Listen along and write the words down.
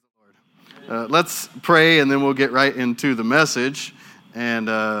Let's pray, and then we'll get right into the message, and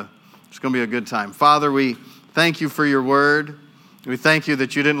it's going to be a good time. Father, we thank you for your word. We thank you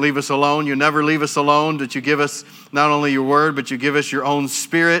that you didn't leave us alone. You never leave us alone, that you give us not only your word, but you give us your own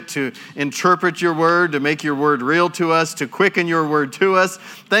spirit to interpret your word, to make your word real to us, to quicken your word to us.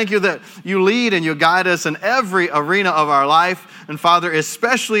 Thank you that you lead and you guide us in every arena of our life. And Father,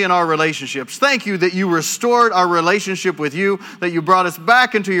 especially in our relationships, thank you that you restored our relationship with you, that you brought us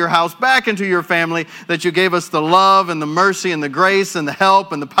back into your house, back into your family, that you gave us the love and the mercy and the grace and the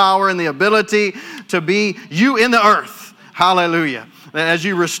help and the power and the ability to be you in the earth. Hallelujah. As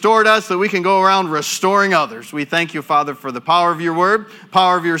you restored us, that we can go around restoring others. We thank you, Father, for the power of your word,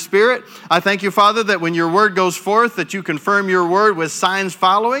 power of your spirit. I thank you, Father, that when your word goes forth, that you confirm your word with signs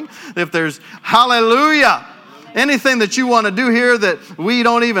following. If there's, hallelujah, anything that you want to do here that we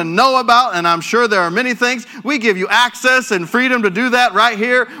don't even know about, and I'm sure there are many things, we give you access and freedom to do that right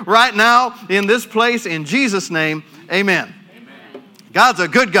here, right now, in this place, in Jesus' name, amen. Amen. God's a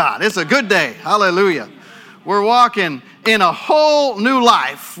good God. It's a good day. Hallelujah. We're walking in a whole new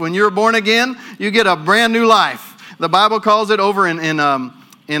life. When you're born again, you get a brand new life. The Bible calls it over in Psalm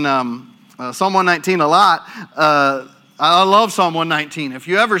 119 a lot. I love Psalm 119. If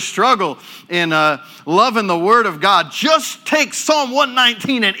you ever struggle in loving the Word of God, just take Psalm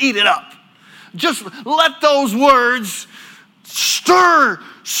 119 and eat it up. Just let those words stir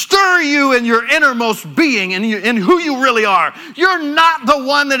you in your innermost being and in who you really are. You're not the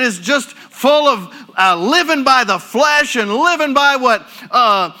one that is just full of living by the flesh and living by what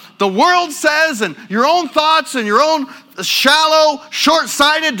the world says and your own thoughts and your own shallow,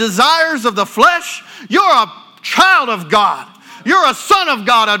 short-sighted desires of the flesh. You're a child of God. You're a son of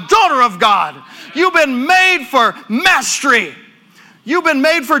God, a daughter of God. You've been made for mastery. You've been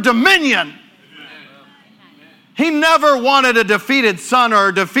made for dominion. He never wanted a defeated son or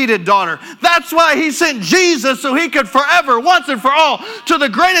a defeated daughter. That's why he sent Jesus, so he could forever, once and for all, to the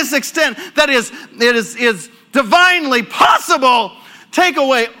greatest extent that it is divinely possible, take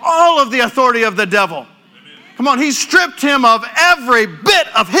away all of the authority of the devil. Come on, he stripped him of every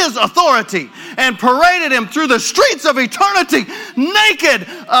bit of his authority and paraded him through the streets of eternity, naked,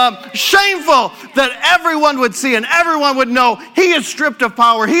 shameful, that everyone would see and everyone would know he is stripped of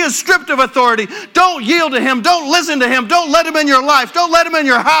power. He is stripped of authority. Don't yield to him. Don't listen to him. Don't let him in your life. Don't let him in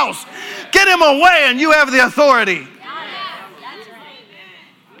your house. Get him away and you have the authority.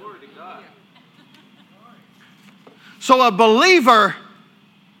 So a believer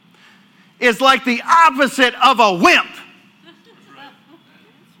is like the opposite of a wimp.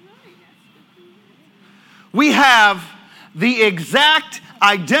 We have the exact,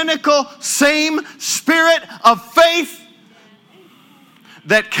 identical, same spirit of faith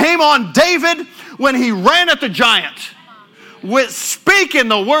that came on David when he ran at the giant, with speaking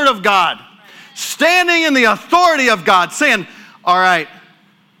the word of God, standing in the authority of God, saying, all right,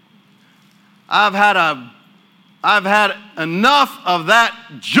 I've had enough of that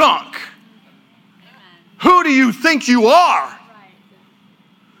junk. Who do you think you are?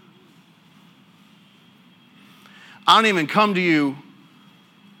 I don't even come to you.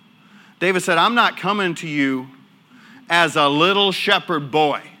 David said, I'm not coming to you as a little shepherd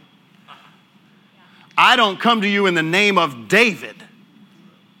boy. I don't come to you in the name of David.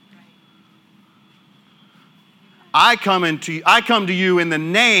 I come to you in the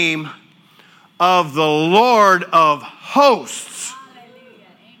name of the Lord of hosts.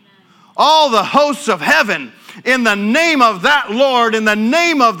 All the hosts of heaven, in the name of that Lord, in the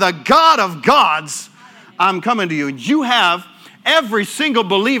name of the God of gods, I'm coming to you. You have, every single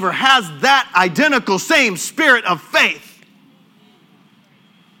believer has that identical same spirit of faith.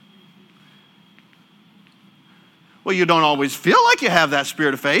 Well, you don't always feel like you have that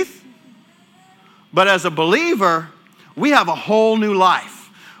spirit of faith. But as a believer, we have a whole new life.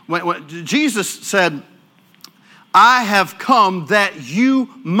 When Jesus said, I have come that you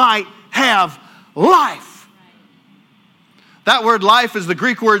might have life. That word life is the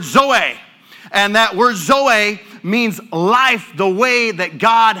Greek word zoe. And that word zoe means life the way that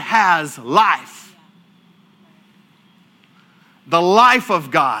God has life. The life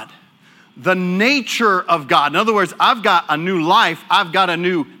of God. The nature of God. In other words, I've got a new life. I've got a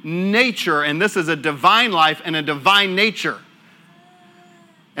new nature. And this is a divine life and a divine nature.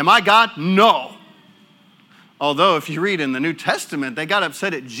 Am I God? No. Although if you read in the New Testament, they got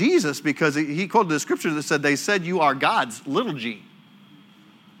upset at Jesus because he quoted the scripture that said, they said you are God's little g.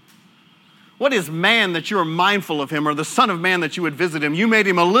 What is man that you are mindful of him, or the son of man that you would visit him? You made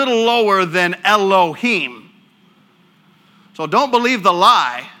him a little lower than Elohim. So don't believe the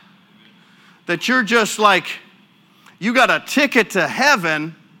lie that you're just like, you got a ticket to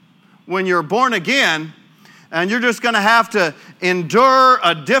heaven when you're born again and you're just going to have to endure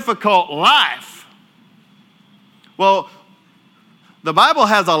a difficult life. Well, the Bible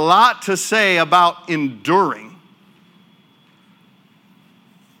has a lot to say about enduring.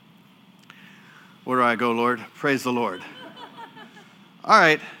 Where do I go, Lord? Praise the Lord. All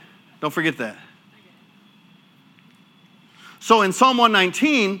right, don't forget that. So in Psalm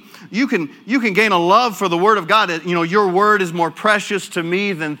 119, you can gain a love for the Word of God. You know, your Word is more precious to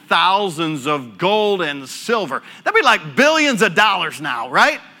me than thousands of gold and silver. That'd be like billions of dollars now,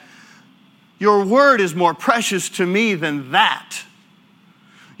 right? Your Word is more precious to me than that.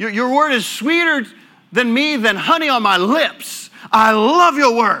 Your Word is sweeter than me than honey on my lips. I love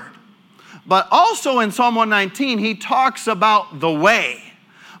your Word. But also in Psalm 119, he talks about the way.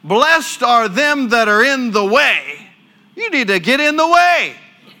 Blessed are them that are in the way. You need to get in the way.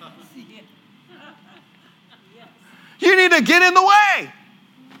 You need to get in the way.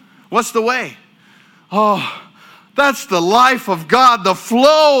 What's the way? Oh, that's the life of God, the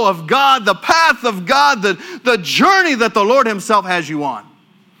flow of God, the path of God, the journey that the Lord himself has you on.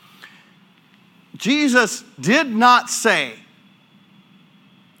 Jesus did not say,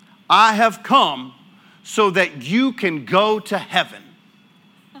 I have come so that you can go to heaven.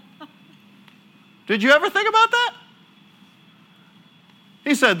 Did you ever think about that?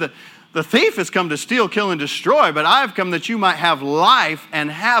 He said, the thief has come to steal, kill, and destroy, but I've come that you might have life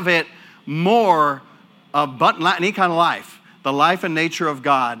and have it more abundant, any kind of life. The life and nature of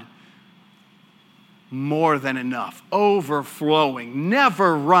God, more than enough, overflowing,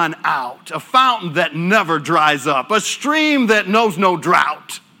 never run out, a fountain that never dries up, a stream that knows no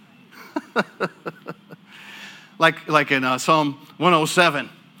drought. like in Psalm 107,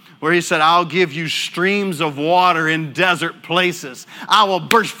 where he said, I'll give you streams of water in desert places. I will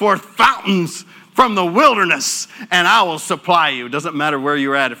burst forth fountains from the wilderness, and I will supply you. It doesn't matter where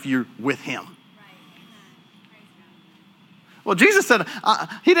you're at if you're with him. Well, Jesus said,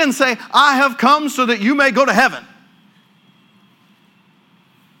 he didn't say, I have come so that you may go to heaven.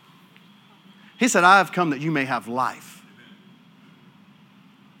 He said, I have come that you may have life.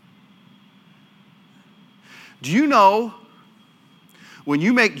 Do you know, when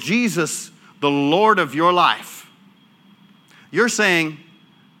you make Jesus the Lord of your life, you're saying,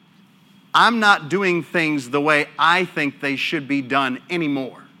 I'm not doing things the way I think they should be done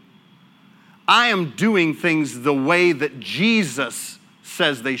anymore. I am doing things the way that Jesus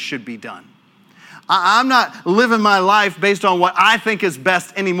says they should be done. I'm not living my life based on what I think is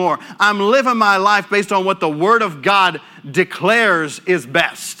best anymore. I'm living my life based on what the Word of God declares is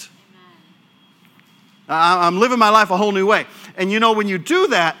best. I'm living my life a whole new way. And you know, when you do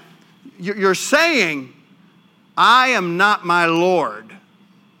that, you're saying, I am not my Lord.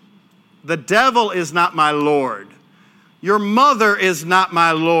 The devil is not my Lord. Your mother is not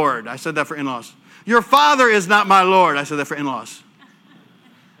my Lord. I said that for in-laws. Your father is not my Lord. I said that for in-laws.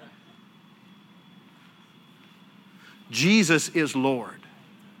 Jesus is Lord.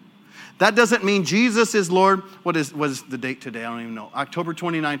 That doesn't mean Jesus is Lord. What is the date today? I don't even know. October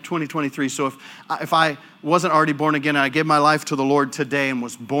 29, 2023. So if I wasn't already born again and I gave my life to the Lord today and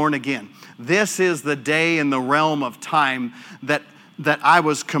was born again, this is the day in the realm of time that I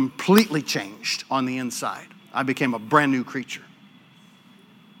was completely changed on the inside. I became a brand new creature.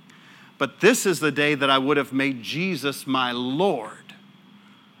 But this is the day that I would have made Jesus my Lord,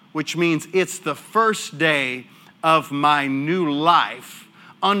 which means it's the first day of my new life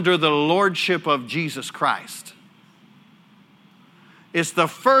under the lordship of Jesus Christ. It's the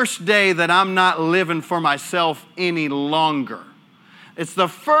first day that I'm not living for myself any longer. It's the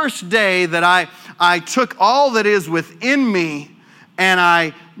first day that I took all that is within me and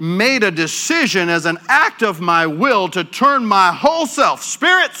I made a decision as an act of my will to turn my whole self,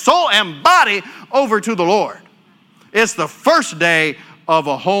 spirit, soul, and body over to the Lord. It's the first day of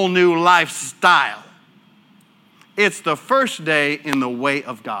a whole new lifestyle. It's the first day in the way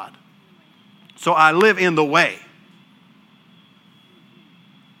of God. So I live in the way.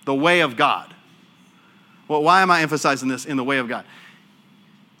 The way of God. Well, why am I emphasizing this, in the way of God?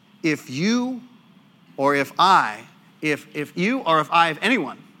 If you or if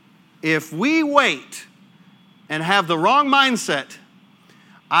anyone, if we wait and have the wrong mindset,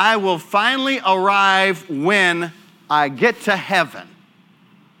 I will finally arrive when I get to heaven.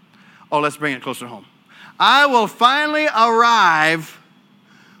 Oh, let's bring it closer home. I will finally arrive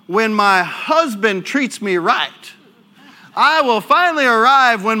when my husband treats me right. I will finally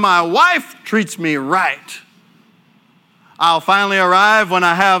arrive when my wife treats me right. I'll finally arrive when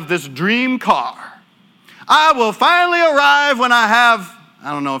I have this dream car. I will finally arrive when I have,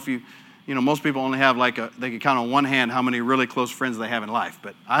 I don't know if you most people only have they can count on one hand how many really close friends they have in life.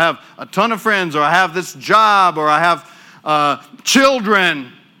 But I have a ton of friends, or I have this job, or I have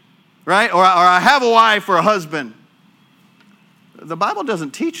children, right? Or I have a wife or a husband. The Bible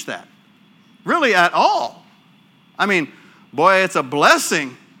doesn't teach that, really, at all. I mean, boy, it's a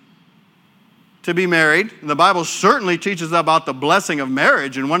blessing to be married. The Bible certainly teaches about the blessing of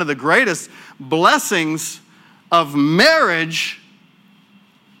marriage, and one of the greatest blessings of marriage,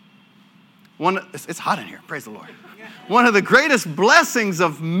 it's hot in here, praise the Lord. One of the greatest blessings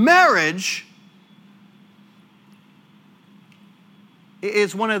of marriage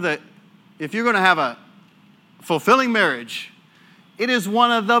is if you're going to have a fulfilling marriage, it is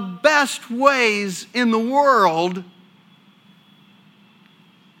one of the best ways in the world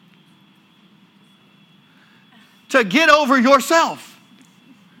to get over yourself.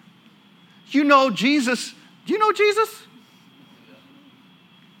 You know Jesus. Do you know Jesus?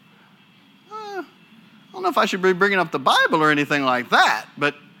 I don't know if I should be bringing up the Bible or anything like that,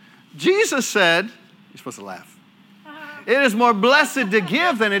 but Jesus said, you're supposed to laugh, it is more blessed to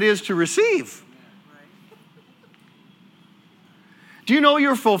give than it is to receive. Do you know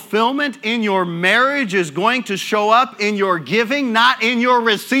your fulfillment in your marriage is going to show up in your giving, not in your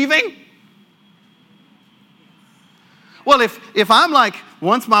receiving? Well, if I'm like,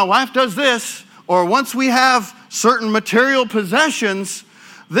 once my wife does this, or once we have certain material possessions,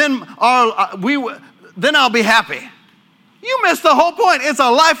 then I'll be happy. You missed the whole point. It's a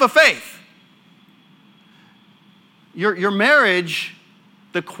life of faith. Your marriage,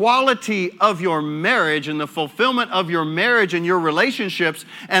 the quality of your marriage and the fulfillment of your marriage and your relationships,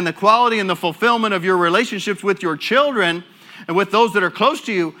 and the quality and the fulfillment of your relationships with your children and with those that are close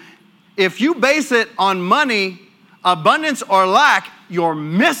to you, if you base it on money, abundance or lack, you're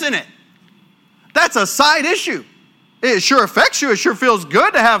missing it. That's a side issue. It sure affects you. It sure feels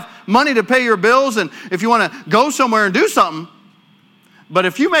good to have money to pay your bills and if you want to go somewhere and do something. But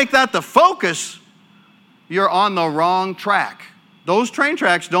if you make that the focus, you're on the wrong track. Those train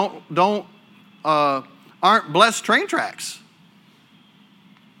tracks aren't blessed train tracks.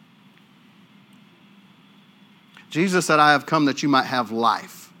 Jesus said, I have come that you might have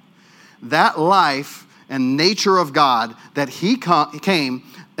life. That life and nature of God that he came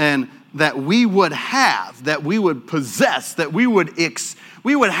and that we would have, that we would possess, that we would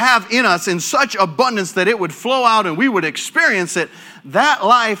have in us in such abundance that it would flow out and we would experience it. That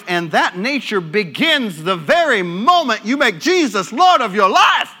life and that nature begins the very moment you make Jesus Lord of your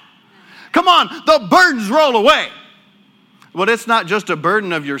life. Come on, the burdens roll away. But it's not just a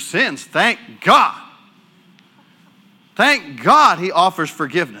burden of your sins. Thank God. Thank God he offers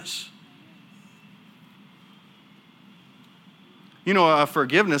forgiveness. You know,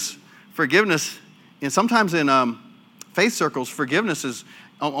 forgiveness, and sometimes in faith circles, forgiveness is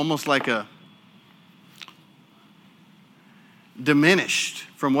almost like a diminished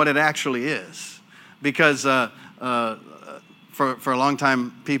from what it actually is. Because for a long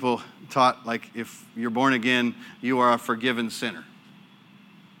time, people taught, like, if you're born again, you are a forgiven sinner.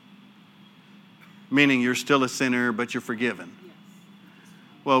 Meaning you're still a sinner, but you're forgiven.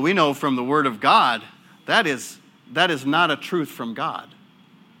 Well, we know from the Word of God, that is not a truth from God.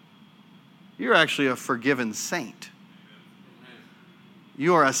 You're actually a forgiven saint.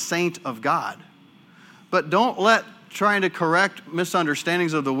 You are a saint of God. But don't let trying to correct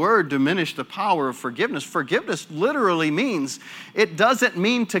misunderstandings of the word diminish the power of forgiveness. Forgiveness literally means, it doesn't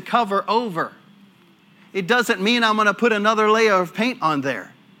mean to cover over. It doesn't mean I'm going to put another layer of paint on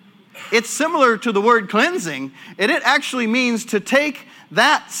there. It's similar to the word cleansing, and it actually means to take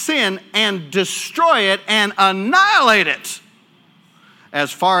that sin and destroy it and annihilate it. As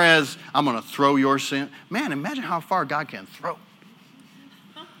far as, I'm going to throw your sin. Man, imagine how far God can throw.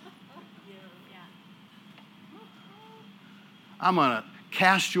 I'm going to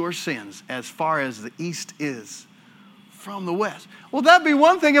cast your sins as far as the east is from the west. Well, that'd be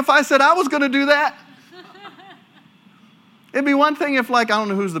one thing if I said I was going to do that. It'd be one thing if, like, I don't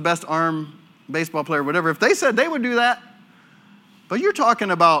know who's the best arm baseball player or whatever, if they said they would do that. But you're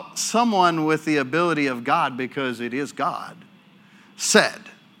talking about someone with the ability of God, because it is God, said,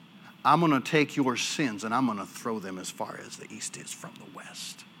 I'm going to take your sins and I'm going to throw them as far as the east is from the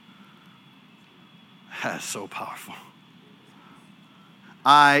west. That's so powerful.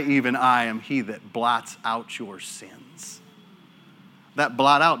 Even I am he that blots out your sins. That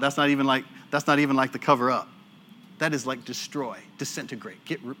blot out, that's not even like the cover up. That is like destroy, disintegrate,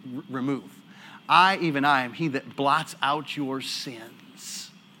 remove. Even I am he that blots out your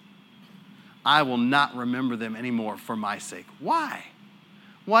sins. I will not remember them anymore for my sake. Why?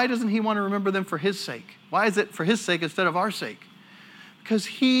 Why doesn't he want to remember them for his sake? Why is it for his sake instead of our sake? Because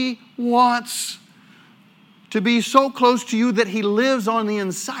he wants to be so close to you that he lives on the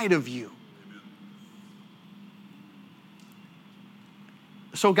inside of you.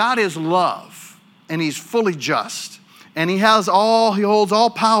 So God is love, and he's fully just. And he holds all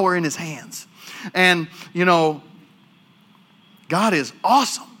power in his hands. And, God is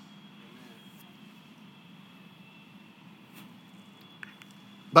awesome.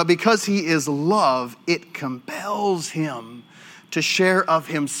 But because he is love, it compels him to share of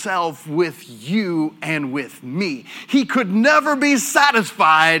himself with you and with me. He could never be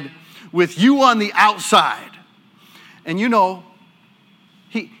satisfied with you on the outside. And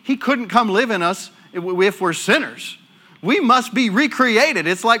he couldn't come live in us if we're sinners. We must be recreated.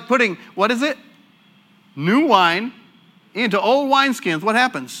 It's like putting, new wine into old wineskins. What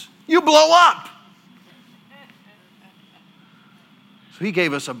happens? You blow up. So he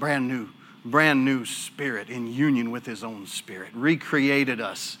gave us a brand new spirit in union with his own spirit. Recreated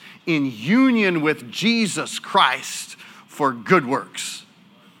us in union with Jesus Christ for good works.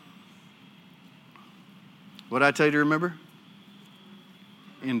 What did I tell you to remember?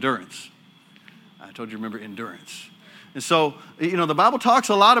 Endurance. I told you to remember endurance. And so, the Bible talks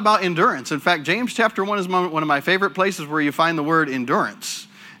a lot about endurance. In fact, James chapter 1 is one of my favorite places where you find the word endurance.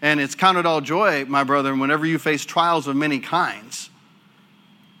 And it's counted all joy, my brother, whenever you face trials of many kinds.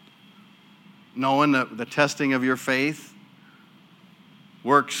 Knowing the testing of your faith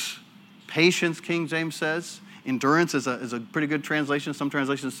works patience, King James says. Endurance is a pretty good translation. Some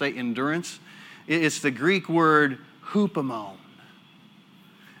translations say endurance. It's the Greek word hupomone.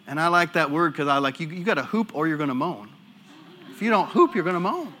 And I like that word because I like, you got to hoop or you're going to moan. If you don't hoop, you're going to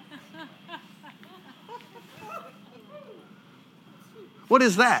moan. What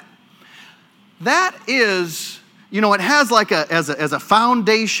is that? That is, it has like as a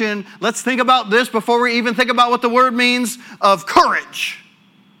foundation. Let's think about this before we even think about what the word means of courage.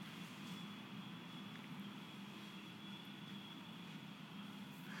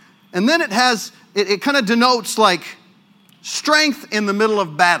 And then it kind of denotes like strength in the middle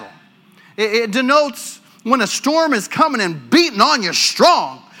of battle. It denotes when a storm is coming and beating on you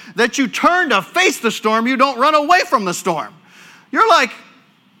strong, that you turn to face the storm, you don't run away from the storm. You're like,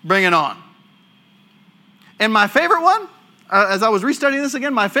 bring it on. And my favorite one, as I was restudying this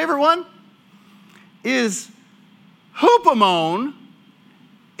again, my favorite one is hupomone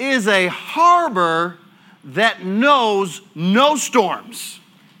is a harbor that knows no storms.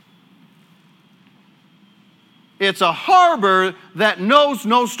 It's a harbor that knows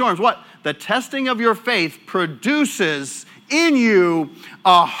no storms. What? The testing of your faith produces in you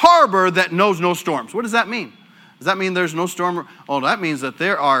a harbor that knows no storms. What does that mean? Does that mean there's no storm? Oh, that means that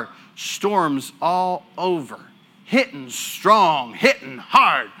there are storms all over. Hitting strong, hitting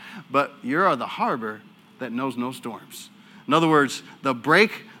hard. But you're the harbor that knows no storms. In other words, the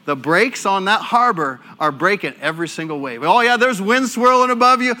brakes on that harbor are breaking every single wave. Oh yeah, there's wind swirling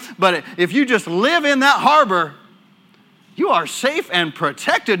above you. But if you just live in that harbor, you are safe and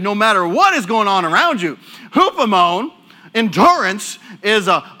protected no matter what is going on around you. Hupomone, endurance, is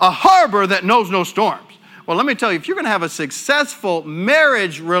a harbor that knows no storms. Well, let me tell you, if you're going to have a successful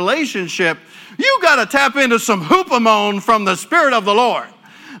marriage relationship, you got to tap into some hupomone from the Spirit of the Lord.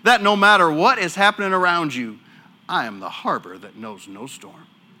 That no matter what is happening around you, I am the harbor that knows no storm.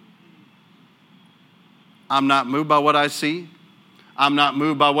 I'm not moved by what I see. I'm not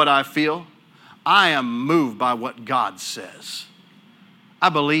moved by what I feel. I am moved by what God says. I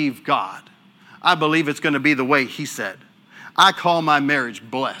believe God. I believe it's going to be the way He said. I call my marriage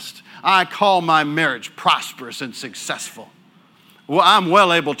blessed. I call my marriage prosperous and successful. Well, I'm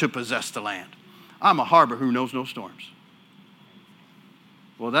well able to possess the land. I'm a harbor who knows no storms.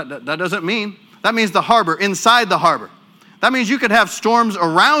 Well, that doesn't mean, that means the harbor, inside the harbor. That means you could have storms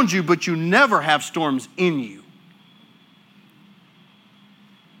around you, but you never have storms in you.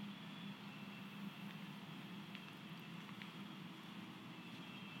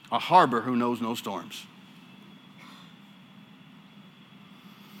 A harbor who knows no storms.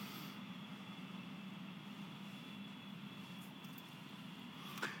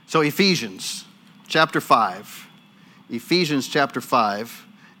 So Ephesians chapter 5. Ephesians chapter 5.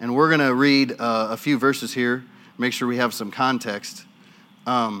 And we're going to read a few verses here. Make sure we have some context.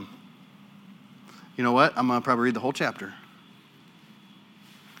 You know what? I'm going to probably read the whole chapter.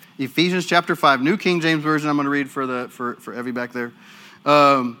 Ephesians chapter 5, New King James Version. I'm going to read for Evie back there.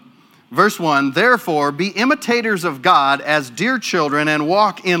 Verse 1, therefore be imitators of God as dear children and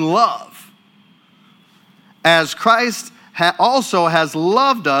walk in love, as Christ also has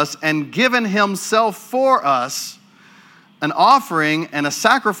loved us and given himself for us, an offering and a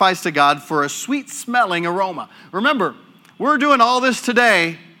sacrifice to God for a sweet-smelling aroma. Remember, we're doing all this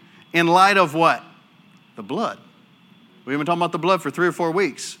today in light of what? The blood. We've been talking about the blood for 3 or 4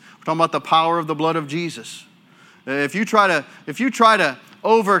 weeks. We're talking about the power of the blood of Jesus. If you try to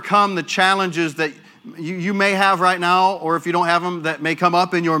overcome the challenges that you may have right now, or if you don't have them, that may come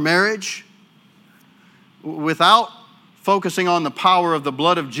up in your marriage, without focusing on the power of the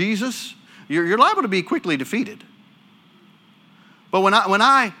blood of Jesus, you're liable to be quickly defeated. But when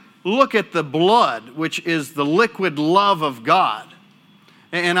I look at the blood, which is the liquid love of God,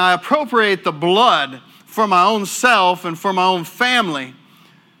 and I appropriate the blood for my own self and for my own family,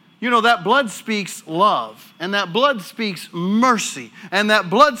 you know, that blood speaks love, and that blood speaks mercy, and that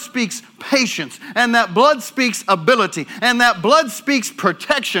blood speaks patience, and that blood speaks ability, and that blood speaks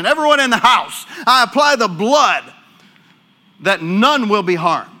protection. Everyone in the house, I apply the blood that none will be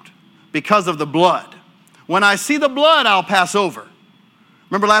harmed because of the blood. When I see the blood, I'll pass over.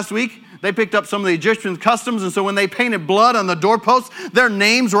 Remember last week, they picked up some of the Egyptian customs, and so when they painted blood on the doorposts, their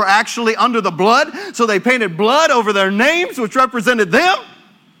names were actually under the blood, so they painted blood over their names, which represented them.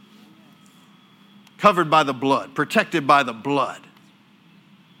 Covered by the blood, protected by the blood.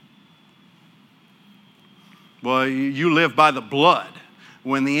 Well, you live by the blood.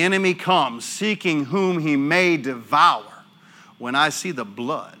 When the enemy comes, seeking whom he may devour, when I see the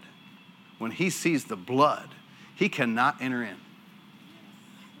blood, when he sees the blood, he cannot enter in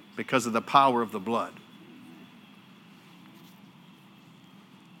because of the power of the blood.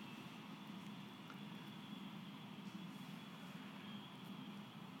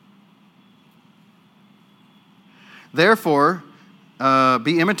 Therefore,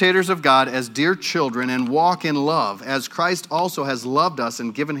 be imitators of God as dear children and walk in love, as Christ also has loved us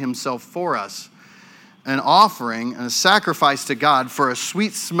and given himself for us, an offering and a sacrifice to God for a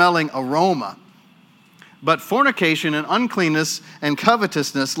sweet-smelling aroma. But fornication and uncleanness and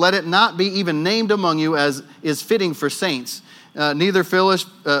covetousness, let it not be even named among you as is fitting for saints, neither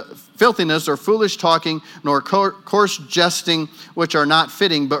filthiness or foolish talking, nor coarse jesting, which are not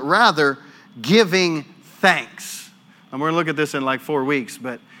fitting, but rather giving thanks. And we're going to look at this in like 4 weeks,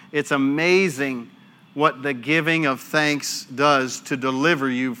 but it's amazing what the giving of thanks does to deliver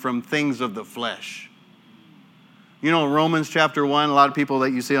you from things of the flesh. You know, Romans chapter 1, a lot of people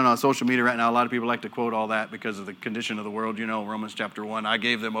that you see on social media right now, a lot of people like to quote all that because of the condition of the world. You know, Romans chapter 1, I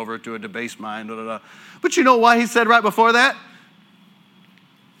gave them over to a debased mind, da, da, da. But you know why he said right before that?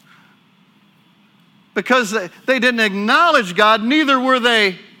 Because they didn't acknowledge God, neither were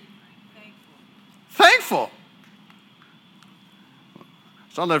they thankful.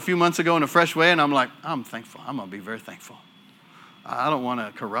 Saw that a few months ago in a fresh way, and I'm like, I'm thankful. I'm going to be very thankful. I don't want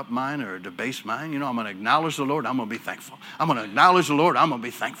to corrupt mine or debase mine. You know, I'm going to acknowledge the Lord. I'm going to be thankful. I'm going to acknowledge the Lord. I'm going to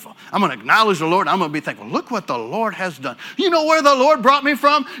be thankful. I'm going to acknowledge the Lord. I'm going to be thankful. Look what the Lord has done. You know where the Lord brought me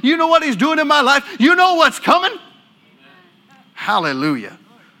from? You know what he's doing in my life? You know what's coming? Amen. Hallelujah.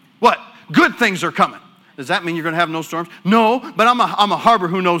 What? Good things are coming. Does that mean you're going to have no storms? No, but I'm a harbor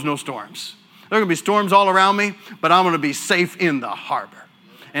who knows no storms. There are going to be storms all around me, but I'm going to be safe in the harbor.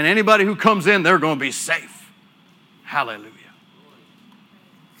 And anybody who comes in, they're going to be safe. Hallelujah.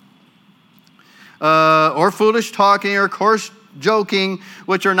 Or foolish talking or coarse joking,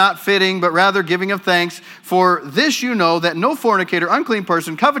 which are not fitting, but rather giving of thanks. For this you know, that no fornicator, unclean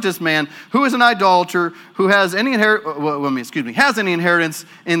person, covetous man, who is an idolater, who has any inheritance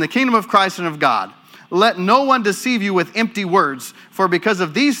in the kingdom of Christ and of God. Let no one deceive you with empty words, for because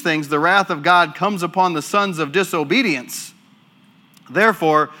of these things the wrath of God comes upon the sons of disobedience.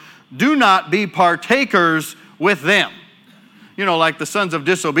 Therefore, do not be partakers with them. You know, like the sons of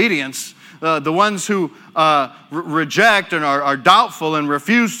disobedience, the ones who reject and are doubtful and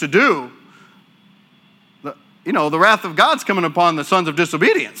refuse to do. The wrath of God's coming upon the sons of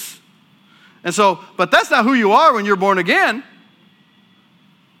disobedience. And so, but that's not who you are when you're born again.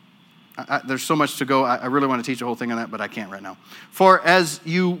 There's so much to go. I really want to teach a whole thing on that, but I can't right now. For as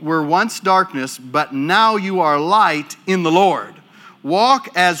you were once darkness, but now you are light in the Lord.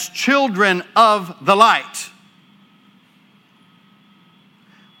 Walk as children of the light.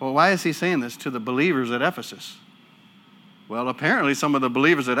 Well, why is he saying this to the believers at Ephesus? Well, apparently some of the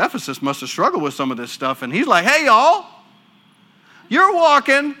believers at Ephesus must have struggled with some of this stuff. And he's like, hey, y'all, you're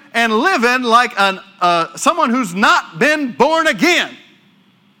walking and living like someone who's not been born again.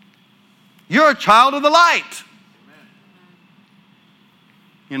 You're a child of the light.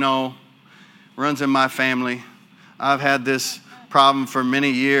 You know, runs in my family. I've had this problem for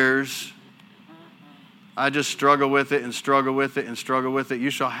many years. I just struggle with it and struggle with it and struggle with it. You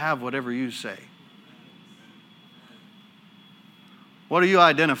shall have whatever you say. What are you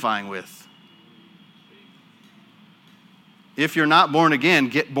identifying with? If you're not born again,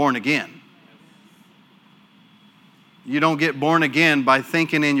 get born again. You don't get born again by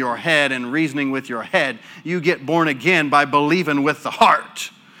thinking in your head and reasoning with your head. You get born again by believing with the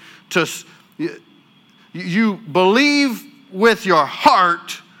heart. You believe with your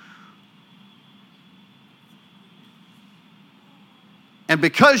heart, and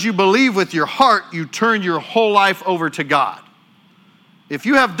because you believe with your heart, you turn your whole life over to God. If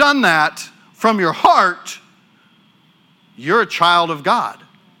you have done that from your heart, you're a child of God.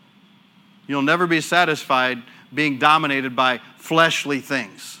 You'll never be satisfied being dominated by fleshly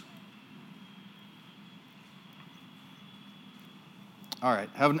things. All right.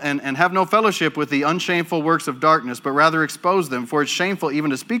 Have no fellowship with the unshameful works of darkness, but rather expose them, for it's shameful even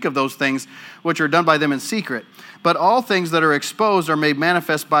to speak of those things which are done by them in secret. But all things that are exposed are made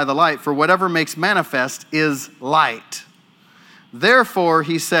manifest by the light, for whatever makes manifest is light. Therefore,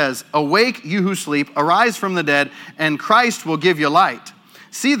 he says, awake, you who sleep, arise from the dead, and Christ will give you light.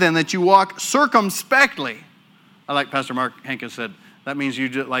 See then that you walk circumspectly. I like Pastor Mark Hankins said, that means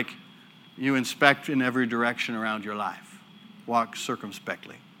you inspect in every direction around your life. Walk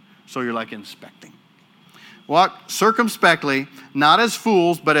circumspectly. So you're like inspecting. Walk circumspectly, not as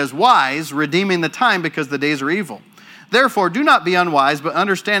fools, but as wise, redeeming the time because the days are evil. Therefore, do not be unwise, but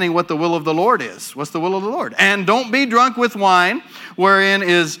understanding what the will of the Lord is. What's the will of the Lord? And don't be drunk with wine, wherein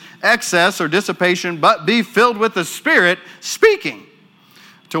is excess or dissipation, but be filled with the Spirit, speaking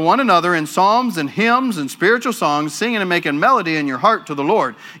to one another in psalms and hymns and spiritual songs, singing and making melody in your heart to the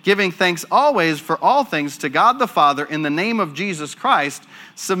Lord, giving thanks always for all things to God the Father in the name of Jesus Christ,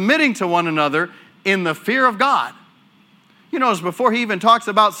 submitting to one another in the fear of God. You notice before he even talks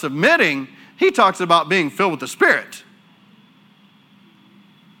about submitting, he talks about being filled with the Spirit.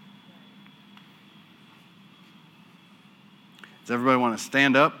 Does everybody want to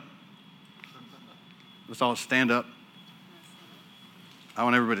stand up? Let's all stand up. I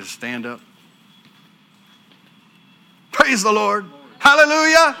want everybody to stand up. Praise the Lord.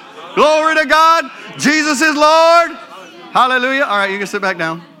 Hallelujah. Glory to God. Jesus is Lord. Hallelujah. All right, you can sit back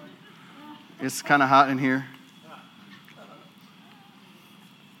down. It's kind of hot in here.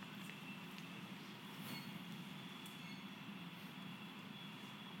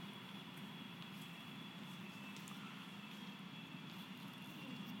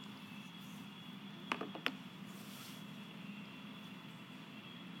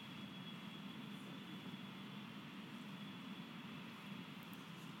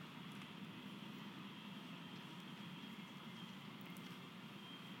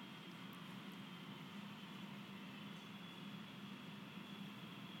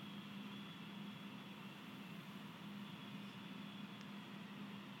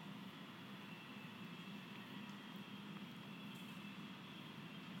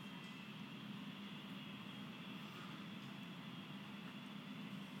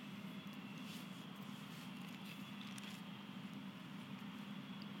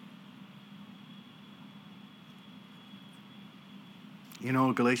 You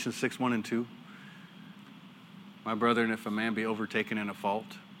know Galatians 6, 1 and 2? My brethren, if a man be overtaken in a fault,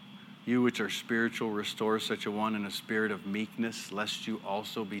 you which are spiritual, restore such a one in a spirit of meekness, lest you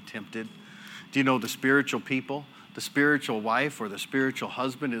also be tempted. Do you know the spiritual people, the spiritual wife or the spiritual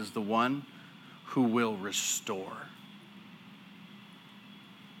husband is the one who will restore?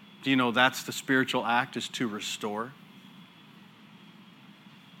 Do you know that's the spiritual act, is to restore?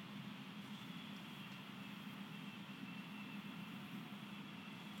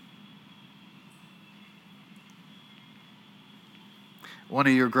 One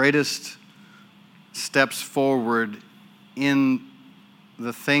of your greatest steps forward in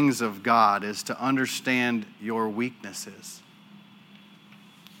the things of God is to understand your weaknesses.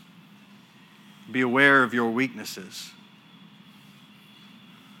 Be aware of your weaknesses.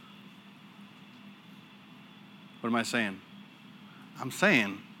 What am I saying? I'm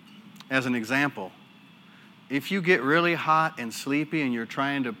saying, as an example, if you get really hot and sleepy and you're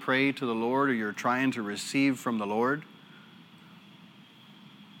trying to pray to the Lord or you're trying to receive from the Lord,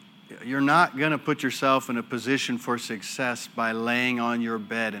 you're not going to put yourself in a position for success by laying on your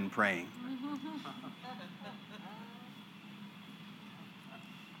bed and praying.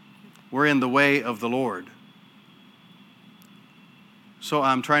 We're in the way of the Lord. So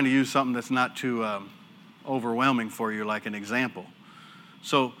I'm trying to use something that's not too overwhelming for you, like an example.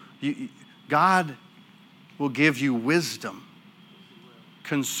 So God will give you wisdom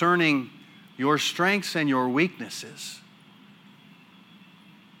concerning your strengths and your weaknesses.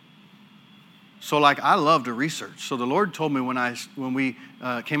 So like I love to research. So the Lord told me when we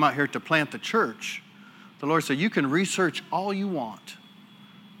came out here to plant the church, the Lord said, you can research all you want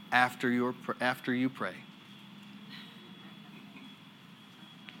after you pray.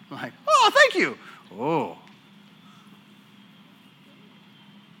 I'm like, oh, thank you. Oh,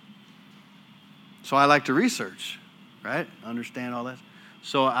 So I like to research, right? Understand all that.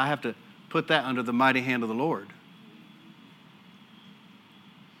 So I have to put that under the mighty hand of the Lord.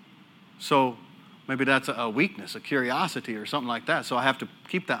 So maybe that's a weakness, a curiosity or something like that. So I have to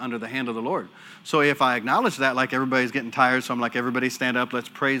keep that under the hand of the Lord. So if I acknowledge that, like everybody's getting tired, so I'm like, everybody stand up, let's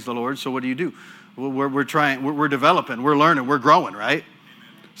praise the Lord. So what do? We're trying, we're developing, we're learning, we're growing, right?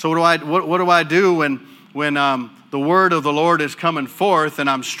 So what do I do when the word of the Lord is coming forth and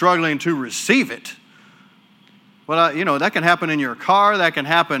I'm struggling to receive it? Well, that can happen in your car, that can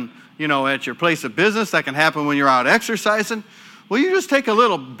happen, at your place of business, that can happen when you're out exercising. Well, you just take a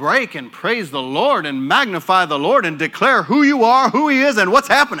little break and praise the Lord and magnify the Lord and declare who you are, who He is, and what's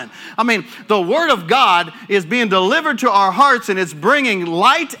happening. I mean, the Word of God is being delivered to our hearts, and it's bringing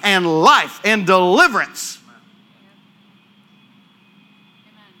light and life and deliverance.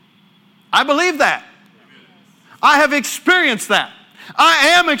 I believe that. I have experienced that.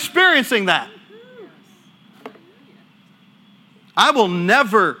 I am experiencing that. I will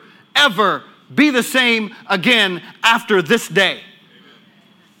never, ever be the same again after this day.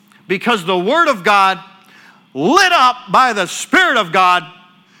 Because the Word of God, lit up by the Spirit of God,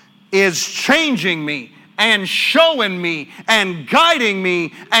 is changing me and showing me and guiding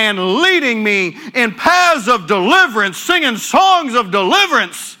me and leading me in paths of deliverance, singing songs of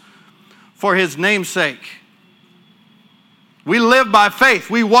deliverance for His name's sake. We live by faith.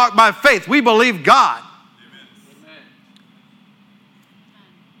 We walk by faith. We believe God.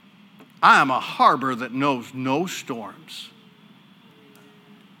 I am a harbor that knows no storms.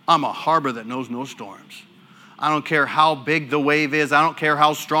 I'm a harbor that knows no storms. I don't care how big the wave is. I don't care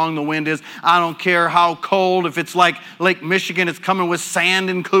how strong the wind is. I don't care how cold. If it's like Lake Michigan, it's coming with sand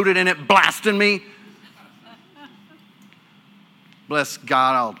included in it, blasting me. Bless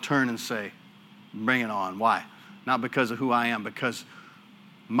God, I'll turn and say, bring it on. Why? Not because of who I am, because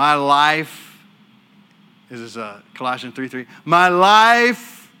my life, this is Colossians 3:3, my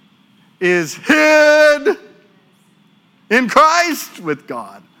life is hid in Christ with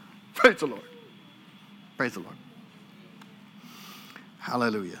God. Praise the Lord. Praise the Lord.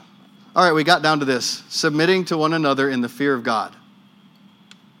 Hallelujah. All right, we got down to this. Submitting to one another in the fear of God.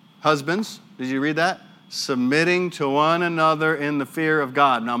 Husbands, did you read that? Submitting to one another in the fear of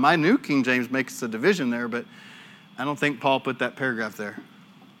God. Now, my New King James makes a division there, but I don't think Paul put that paragraph there.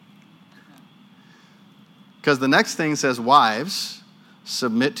 Because the next thing says, wives,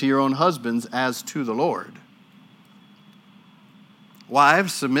 submit to your own husbands as to the Lord.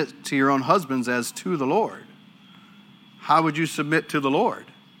 Wives, submit to your own husbands as to the Lord. How would you submit to the Lord?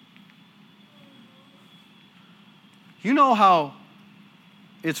 You know how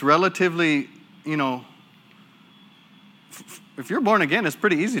it's relatively, if you're born again, it's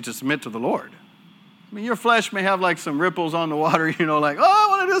pretty easy to submit to the Lord. I mean, your flesh may have like some ripples on the water, like, oh,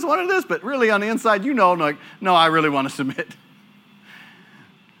 I wanted this, but really on the inside, no, I really want to submit.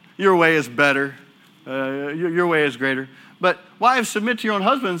 Your way is better. Your way is greater. But wives, submit to your own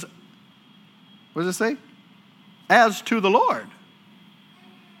husbands, what does it say? As to the Lord.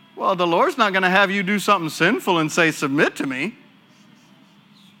 Well, the Lord's not going to have you do something sinful and say, submit to me.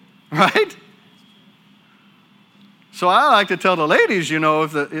 Right? So I like to tell the ladies,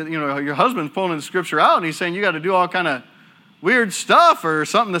 if your husband's pulling the scripture out and he's saying you got to do all kind of weird stuff or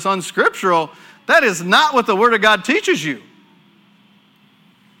something that's unscriptural, that is not what the Word of God teaches you.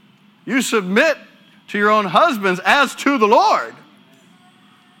 You submit to your own husbands as to the Lord.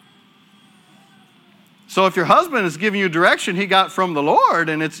 So if your husband is giving you direction he got from the Lord,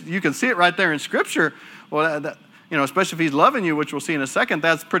 and you can see it right there in Scripture, well, especially if he's loving you, which we'll see in a second,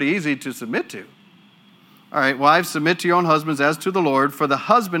 that's pretty easy to submit to. All right, wives, submit to your own husbands as to the Lord, for the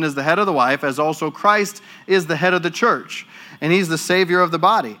husband is the head of the wife, as also Christ is the head of the church, and He's the Savior of the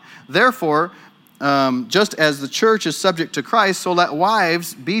body. Therefore, just as the church is subject to Christ, so let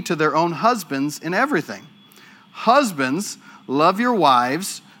wives be to their own husbands in everything. Husbands, love your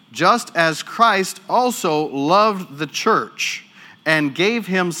wives, just as Christ also loved the church and gave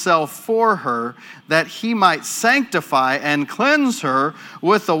Himself for her, that He might sanctify and cleanse her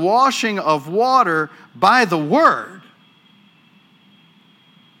with the washing of water by the word.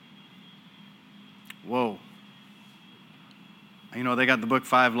 Whoa. They got the book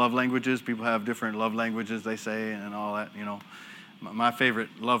 5 love languages. People have different love languages, they say, and all that, My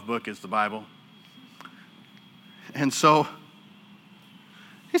favorite love book is the Bible. And so,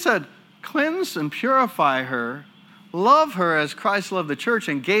 he said, cleanse and purify her, love her as Christ loved the church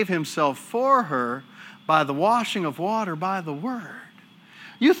and gave Himself for her by the washing of water by the word.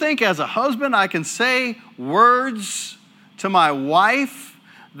 You think as a husband I can say words to my wife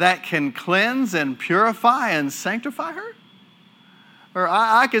that can cleanse and purify and sanctify her? Or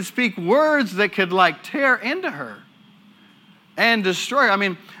I could speak words that could like tear into her and destroy her. I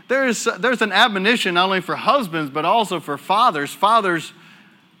mean, there's an admonition not only for husbands, but also for fathers. Fathers,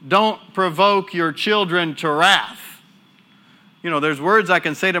 don't provoke your children to wrath. You know, there's words I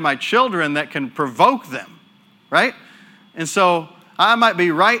can say to my children that can provoke them, right? And so I might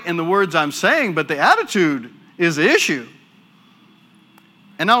be right in the words I'm saying, but the attitude is the issue.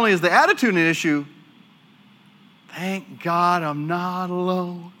 And not only is the attitude an issue, thank God I'm not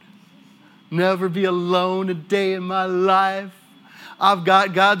alone. Never be alone a day in my life. I've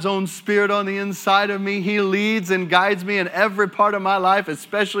got God's own Spirit on the inside of me. He leads and guides me in every part of my life,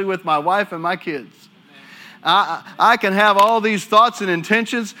 especially with my wife and my kids. I can have all these thoughts and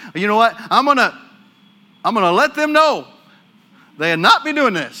intentions. You know what? I'm gonna let them know they'll not be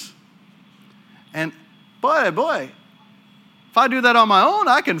doing this. And boy, if I do that on my own,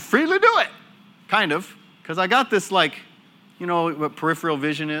 I can freely do it. Kind of. Because I got this, like, you know what peripheral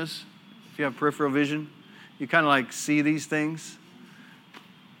vision is? If you have peripheral vision, you kind of like see these things.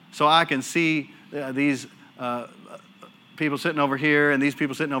 So I can see these people sitting over here and these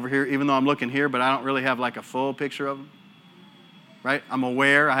people sitting over here, even though I'm looking here, but I don't really have like a full picture of them. Right? I'm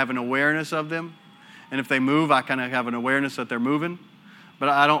aware. I have an awareness of them. And if they move, I kind of have an awareness that they're moving. But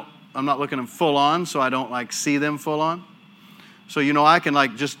I'm not looking them full on, so I don't like see them full on. So, you know, I can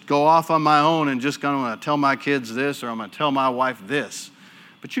like just go off on my own and just going to tell my kids this, or I'm going to tell my wife this.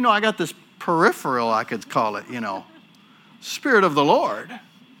 But, you know, I got this peripheral, I could call it, you know, Spirit of the Lord.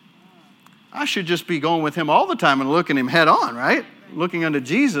 I should just be going with him all the time and looking him head on, right? Looking unto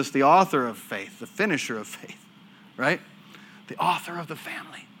Jesus, the author of faith, the finisher of faith, right? The author of the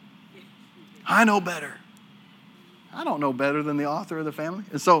family. I know better. I don't know better than the author of the family.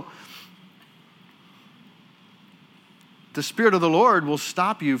 And so the Spirit of the Lord will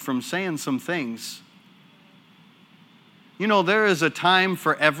stop you from saying some things. You know, there is a time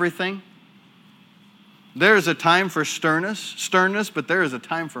for everything. There is a time for sternness, but there is a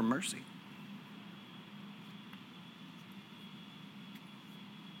time for mercy.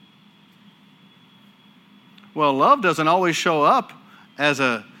 Well, love doesn't always show up as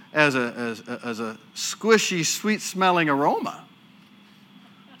a squishy, sweet-smelling aroma.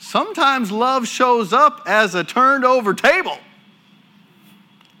 Sometimes love shows up as a turned-over table.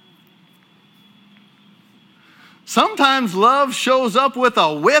 Sometimes love shows up with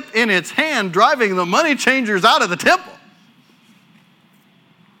a whip in its hand, driving the money changers out of the temple.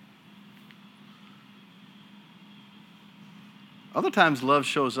 Other times love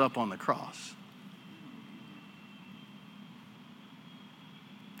shows up on the cross,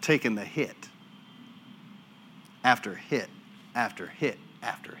 taking the hit after hit after hit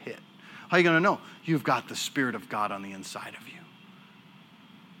after hit. How are you going to know? You've got the Spirit of God on the inside of you.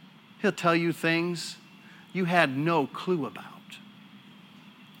 He'll tell you things you had no clue about.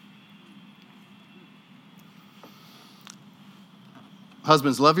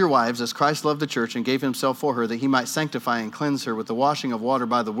 Husbands, love your wives as Christ loved the church and gave himself for her, that he might sanctify and cleanse her with the washing of water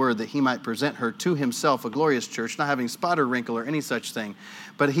by the word, that he might present her to himself a glorious church, not having spot or wrinkle or any such thing,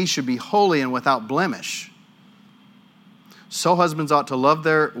 but he should be holy and without blemish. So husbands ought to love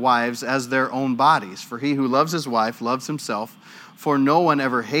their wives as their own bodies. For he who loves his wife loves himself. For no one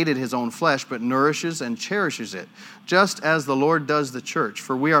ever hated his own flesh, but nourishes and cherishes it, just as the Lord does the church.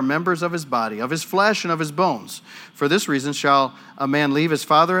 For we are members of his body, of his flesh and of his bones. For this reason shall a man leave his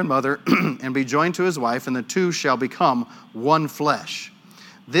father and mother and be joined to his wife, and the two shall become one flesh.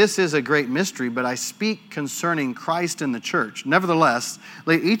 This is a great mystery, but I speak concerning Christ and the church. Nevertheless,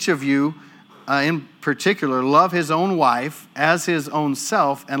 let each of you in particular love his own wife as his own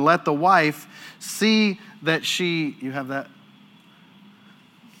self, and let the wife see that she, you have that?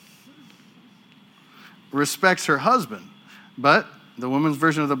 Respects her husband. But the woman's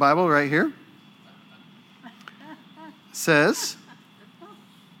version of the Bible right here says,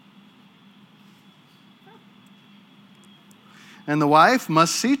 and the wife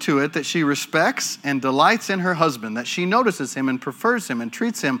must see to it that she respects and delights in her husband, that she notices him and prefers him and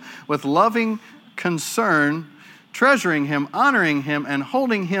treats him with loving concern, treasuring him, honoring him, and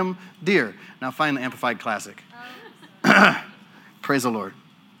holding him dear. Now find the Amplified Classic. Praise the Lord.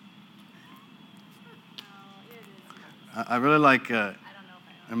 I really like,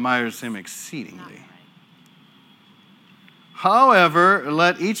 admires him exceedingly. However,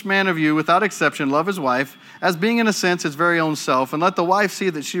 let each man of you, without exception, love his wife, as being in a sense his very own self, and let the wife see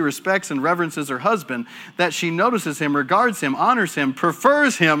that she respects and reverences her husband, that she notices him, regards him, honors him,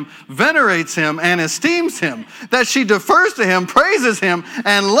 prefers him, venerates him, and esteems him, that she defers to him, praises him,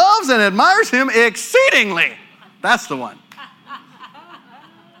 and loves and admires him exceedingly. That's the one.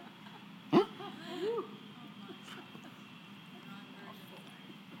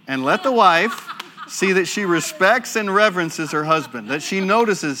 And let the wife see that she respects and reverences her husband, that she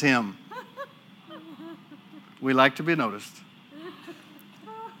notices him. We like to be noticed.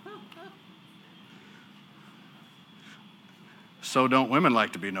 So don't women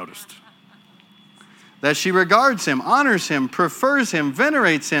like to be noticed. That she regards him, honors him, prefers him,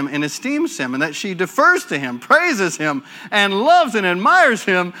 venerates him, and esteems him, and that she defers to him, praises him, and loves and admires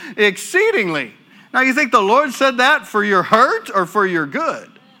him exceedingly. Now, you think the Lord said that for your hurt or for your good?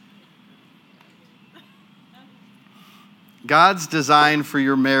 God's design for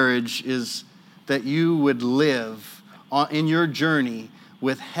your marriage is that you would live in your journey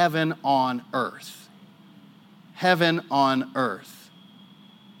with heaven on earth. Heaven on earth.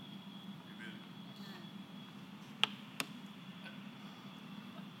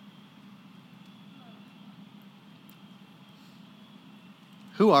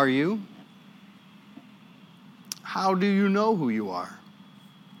 Who are you? How do you know who you are?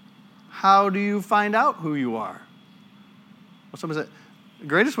 How do you find out who you are? Well, someone said, the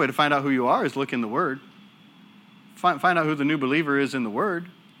greatest way to find out who you are is look in the Word. Find out who the new believer is in the Word.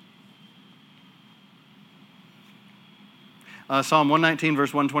 Psalm 119,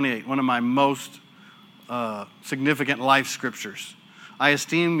 verse 128, one of my most significant life scriptures. I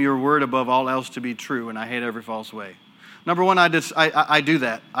esteem your word above all else to be true, and I hate every false way. Number one, I do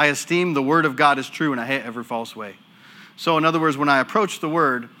that. I esteem the word of God as true, and I hate every false way. So in other words, when I approach the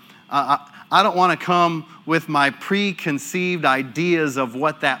word, I don't want to come with my preconceived ideas of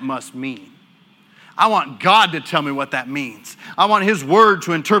what that must mean. I want God to tell me what that means. I want his word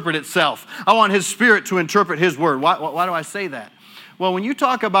to interpret itself. I want his spirit to interpret his word. Why do I say that? Well, when you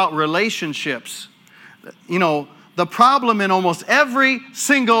talk about relationships, you know, the problem in almost every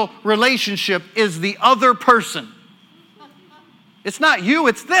single relationship is the other person. It's not you,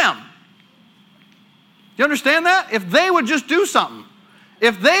 it's them. You understand that? If they would just do something,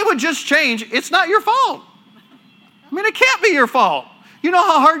 if they would just change, it's not your fault. I mean, it can't be your fault. You know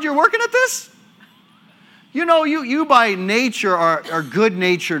how hard you're working at this? You know, you by nature are a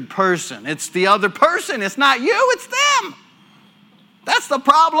good-natured person. It's the other person. It's not you, it's them. That's the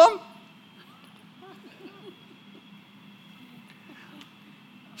problem.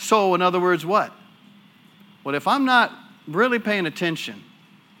 So, in other words, what? Well, if I'm not really paying attention,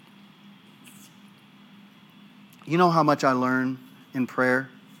 you know how much I learn in prayer?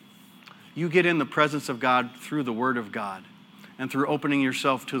 You get in the presence of God through the Word of God and through opening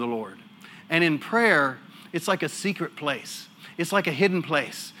yourself to the Lord. And in prayer, it's like a secret place. It's like a hidden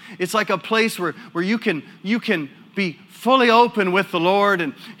place. It's like a place where you can be fully open with the Lord,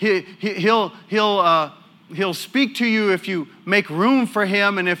 and He'll speak to you if you make room for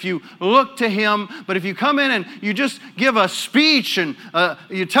him and if you look to him. But if you come in and you just give a speech and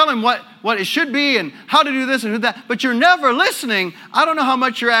you tell him what it should be and how to do this and do that, but you're never listening, I don't know how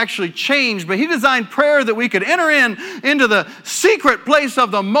much you're actually changed. But he designed prayer that we could enter into the secret place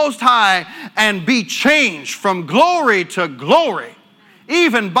of the Most High and be changed from glory to glory,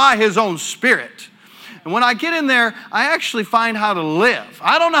 even by his own Spirit. And when I get in there, I actually find how to live.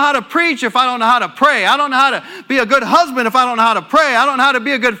 I don't know how to preach if I don't know how to pray. I don't know how to be a good husband if I don't know how to pray. I don't know how to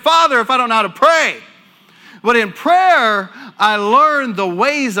be a good father if I don't know how to pray. But in prayer, I learn the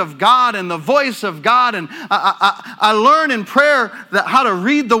ways of God and the voice of God. And I learn in prayer how to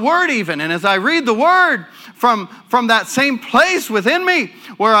read the Word even. And as I read the Word from that same place within me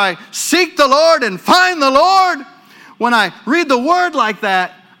where I seek the Lord and find the Lord, when I read the Word like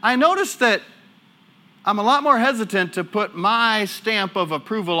that, I notice that I'm a lot more hesitant to put my stamp of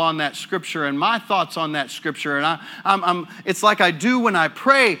approval on that scripture and my thoughts on that scripture. And it's like I do when I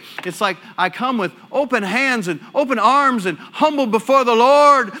pray. It's like I come with open hands and open arms and humble before the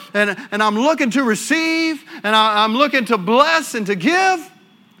Lord. And I'm looking to receive, and I'm looking to bless and to give.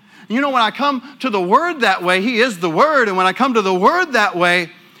 You know, when I come to the Word that way, He is the Word. And when I come to the Word that way,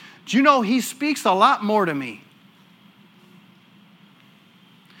 do you know He speaks a lot more to me?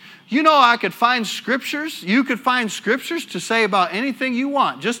 You know, I could find scriptures. You could find scriptures to say about anything you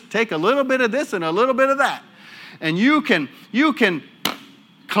want. Just take a little bit of this and a little bit of that. And you can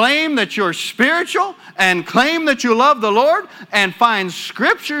claim that you're spiritual and claim that you love the Lord and find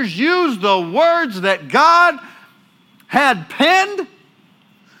scriptures, use the words that God had penned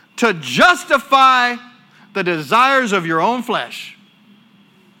to justify the desires of your own flesh.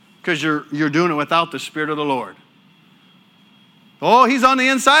 Because you're doing it without the Spirit of the Lord. Oh, He's on the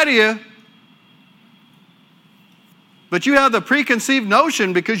inside of you. But you have the preconceived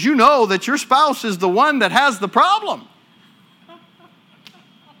notion because you know that your spouse is the one that has the problem.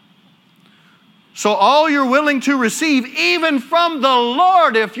 So all you're willing to receive, even from the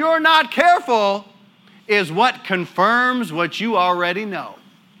Lord, if you're not careful, is what confirms what you already know.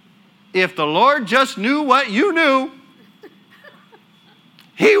 if the Lord just knew what you knew,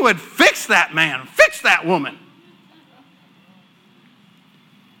 He would fix that man, fix that woman.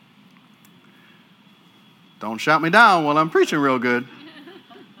 Don't shout me down while I'm preaching real good.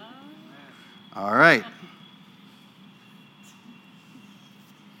 All right.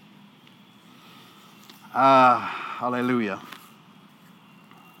 Hallelujah.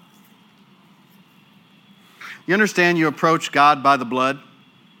 You understand you approach God by the blood?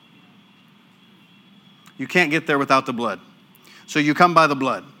 You can't get there without the blood. So you come by the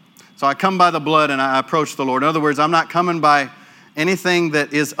blood. So I come by the blood and I approach the Lord. In other words, I'm not coming by anything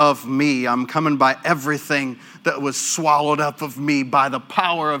that is of me. I'm coming by everything that was swallowed up of me by the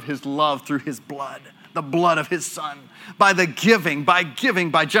power of His love through His blood, the blood of His Son, by the giving, by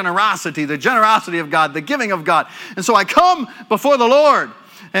generosity, the generosity of God, the giving of God. And so I come before the Lord.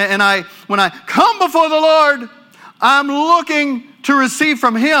 And when I come before the Lord, I'm looking to receive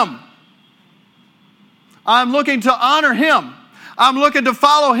from Him. I'm looking to honor Him. I'm looking to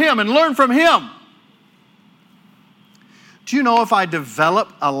follow Him and learn from Him. Do you know if I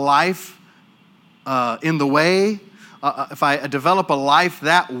develop a life in the way, if I develop a life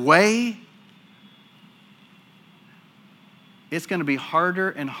that way, it's going to be harder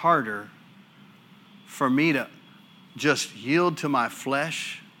and harder for me to just yield to my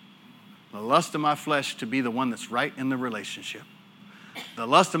flesh, the lust of my flesh to be the one that's right in the relationship. The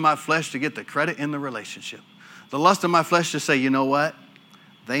lust of my flesh to get the credit in the relationship. The lust of my flesh to say, you know what?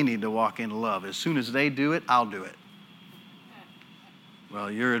 They need to walk in love. As soon as they do it, I'll do it.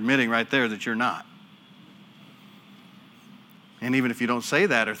 Well, you're admitting right there that you're not. And even if you don't say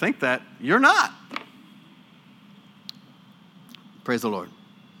that or think that, you're not. Praise the Lord.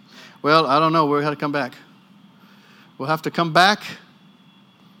 Well, I don't know. We'll have to come back. We'll have to come back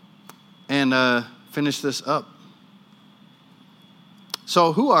and finish this up.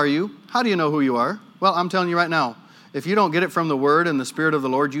 So who are you? How do you know who you are? Well, I'm telling you right now, if you don't get it from the Word and the Spirit of the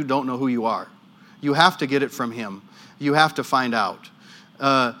Lord, you don't know who you are. You have to get it from Him. You have to find out.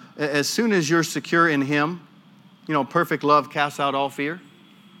 As soon as you're secure in Him, perfect love casts out all fear.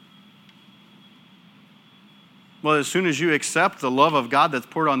 Well, as soon as you accept the love of God that's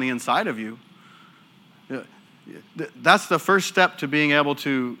poured on the inside of you, that's the first step to being able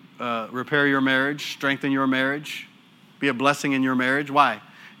to repair your marriage, strengthen your marriage, be a blessing in your marriage. Why?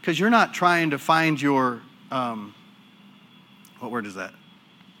 Because you're not trying to find your, what word is that?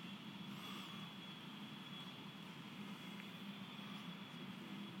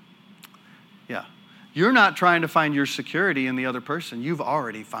 Yeah. You're not trying to find your security in the other person. You've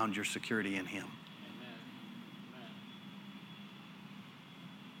already found your security in Him.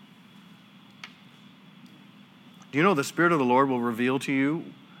 Do you know the Spirit of the Lord will reveal to you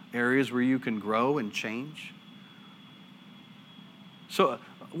areas where you can grow and change? So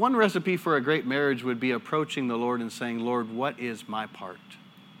one recipe for a great marriage would be approaching the Lord and saying, Lord, what is my part?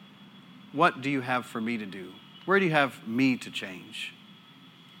 What do you have for me to do? Where do you have me to change?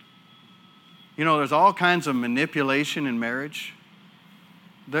 There's all kinds of manipulation in marriage.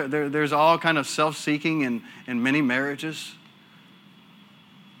 There's all kind of self-seeking in many marriages.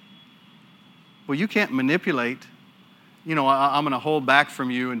 Well, you can't manipulate. I'm going to hold back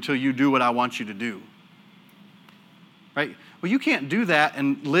from you until you do what I want you to do. Right? Well, you can't do that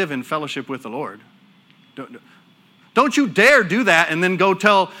and live in fellowship with the Lord. Don't you dare do that and then go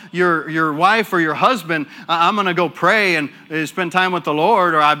tell your wife or your husband, I'm going to go pray and spend time with the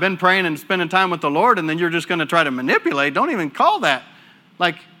Lord, or I've been praying and spending time with the Lord, and then you're just going to try to manipulate. Don't even call that.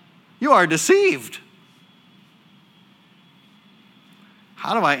 Like, you are deceived.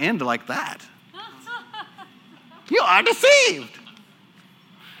 How do I end like that? You are deceived.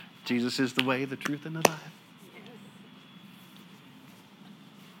 Jesus is the way, the truth, and the life.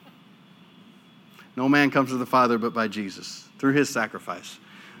 No man comes to the Father but by Jesus, through His sacrifice.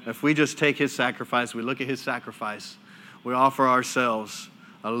 If we just take His sacrifice, we look at His sacrifice, we offer ourselves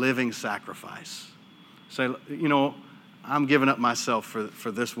a living sacrifice. Say, I'm giving up myself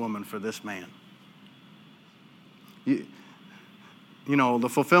for this woman, for this man. The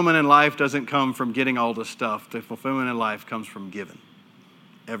fulfillment in life doesn't come from getting all the stuff. The fulfillment in life comes from giving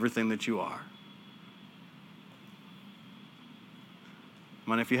everything that you are.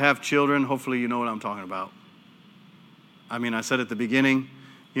 And if you have children, hopefully you know what I'm talking about. I said at the beginning,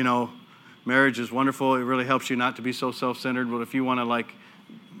 marriage is wonderful. It really helps you not to be so self-centered. But if you want to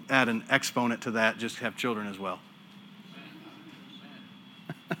add an exponent to that, just have children as well.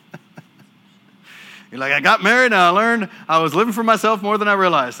 You're like, I got married and I learned I was living for myself more than I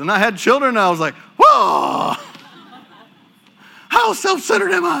realized. And I had children and I was like, whoa, how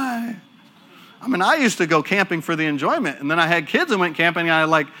self-centered am I? I mean, I used to go camping for the enjoyment, and then I had kids and went camping,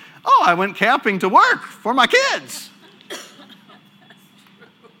 and I went camping to work for my kids.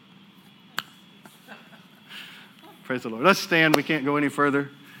 Praise the Lord. Let's stand. We can't go any further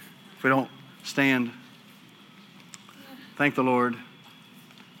if we don't stand. Thank the Lord.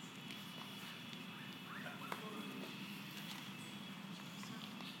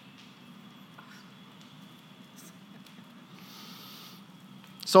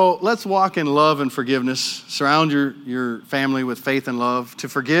 So let's walk in love and forgiveness. Surround your family with faith and love. To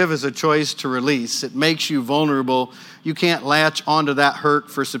forgive is a choice to release. It makes you vulnerable. You can't latch onto that hurt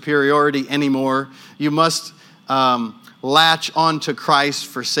for superiority anymore. You must latch onto Christ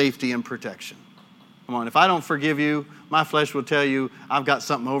for safety and protection. Come on, if I don't forgive you, my flesh will tell you, I've got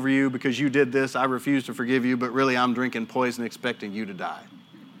something over you because you did this. I refuse to forgive you, but really I'm drinking poison expecting you to die.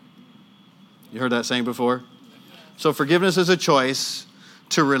 You heard that saying before? So forgiveness is a choice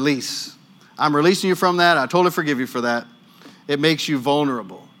to release. I'm releasing you from that. I totally forgive you for that. It makes you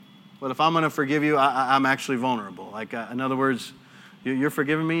vulnerable. But if I'm going to forgive you, I'm actually vulnerable. In other words, you're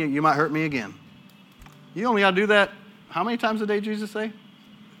forgiving me, you might hurt me again. You only got to do that, how many times a day, Jesus say?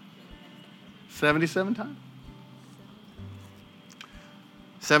 77 times?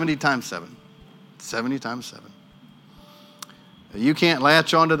 70 times 7. 70 times 7. You can't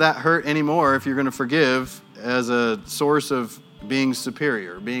latch onto that hurt anymore if you're going to forgive as a source of being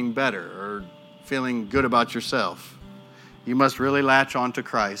superior, being better, or feeling good about yourself. You must really latch onto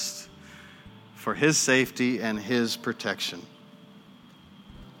Christ for his safety and his protection.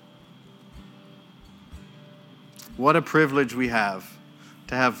 What a privilege we have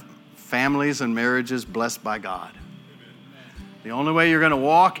to have families and marriages blessed by God. The only way you're going to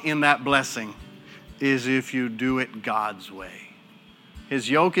walk in that blessing is if you do it God's way. His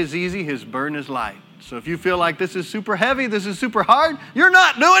yoke is easy, his burden is light. So if you feel like this is super heavy, this is super hard, you're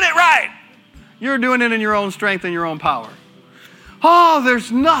not doing it right. You're doing it in your own strength and your own power. Oh,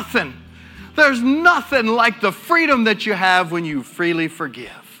 there's nothing like the freedom that you have when you freely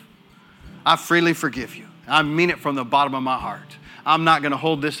forgive. I freely forgive you. I mean it from the bottom of my heart. I'm not going to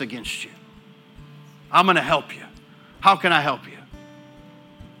hold this against you. I'm going to help you. How can I help you?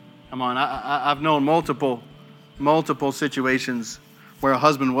 Come on, I've known multiple situations where a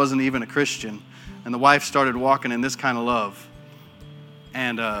husband wasn't even a Christian, and the wife started walking in this kind of love.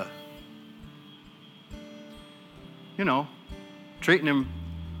 And, treating him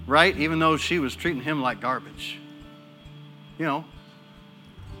right, even though she was treating him like garbage.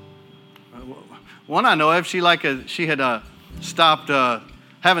 One I know of, she had stopped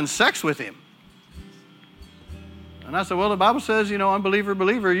having sex with him. And I said, well, the Bible says, unbeliever,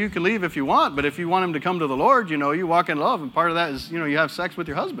 believer, you can leave if you want, but if you want him to come to the Lord, you walk in love, and part of that is, you have sex with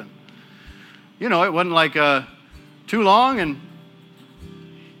your husband. It wasn't like too long, and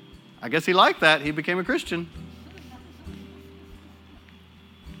I guess he liked that. He became a Christian.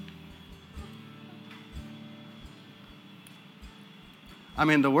 I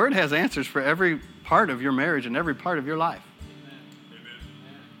mean, the Word has answers for every part of your marriage and every part of your life. Amen.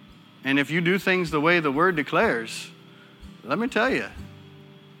 And if you do things the way the Word declares, let me tell you,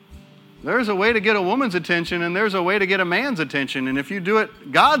 there's a way to get a woman's attention and there's a way to get a man's attention. And if you do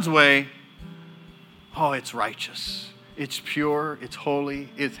it God's way, oh, it's righteous, it's pure, it's holy,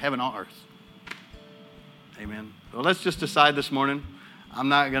 it's heaven on earth. Amen. Well, let's just decide this morning, I'm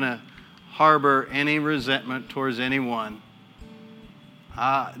not going to harbor any resentment towards anyone.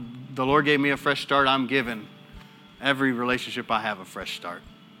 The Lord gave me a fresh start. I'm giving every relationship I have a fresh start.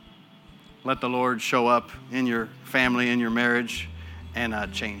 Let the Lord show up in your family, in your marriage,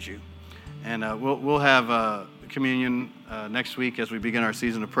 and change you. And we'll have communion next week as we begin our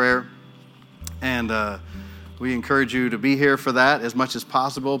season of prayer. And we encourage you to be here for that as much as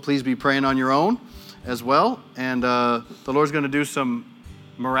possible. Please be praying on your own as well. And the Lord's going to do some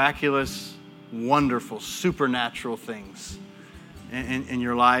miraculous, wonderful, supernatural things in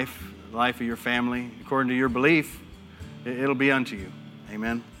your life of your family. According to your belief, it'll be unto you.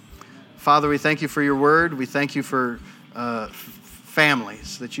 Amen. Father, we thank you for your word. We thank you for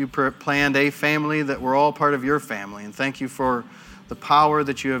families, that you planned a family, that we're all part of your family. And thank you for the power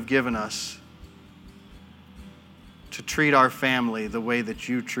that you have given us to treat our family the way that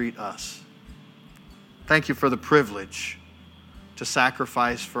you treat us. Thank you for the privilege to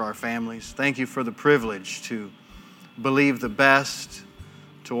sacrifice for our families. Thank you for the privilege to believe the best,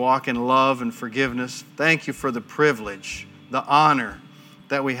 to walk in love and forgiveness. Thank you for the privilege, the honor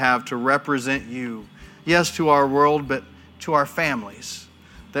that we have to represent you, yes, to our world, but to our families,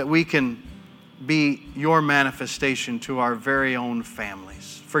 that we can be your manifestation to our very own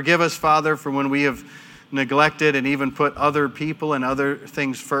families. Forgive us, Father, for when we have neglected and even put other people and other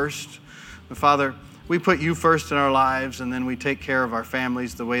things first. But Father, we put you first in our lives, and then we take care of our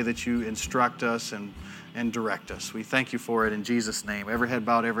families the way that you instruct us and direct us. We thank you for it in Jesus' name. Every head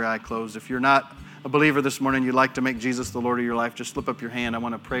bowed, every eye closed. If you're not a believer this morning, you'd like to make Jesus the Lord of your life, just slip up your hand. I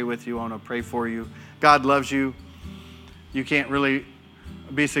want to pray with you. I want to pray for you. God loves you. You can't really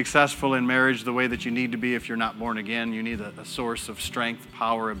be successful in marriage the way that you need to be if you're not born again. You need a source of strength,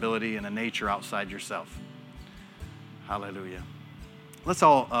 power, ability, and a nature outside yourself. Hallelujah. Let's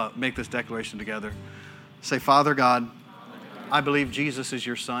all make this declaration together. Say, Father God, I believe Jesus is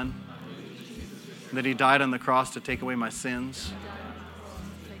your Son, that he died on the cross to take away my sins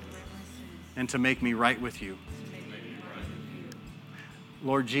and to make me right with you.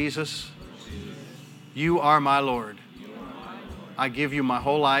 Lord Jesus, you are my Lord. I give you my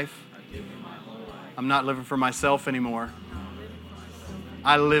whole life. I'm not living for myself anymore.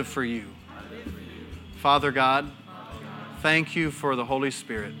 I live for you. Father God, thank you for the Holy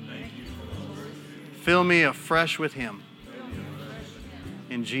Spirit. Fill me afresh with him.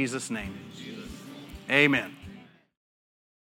 In Jesus' name, amen.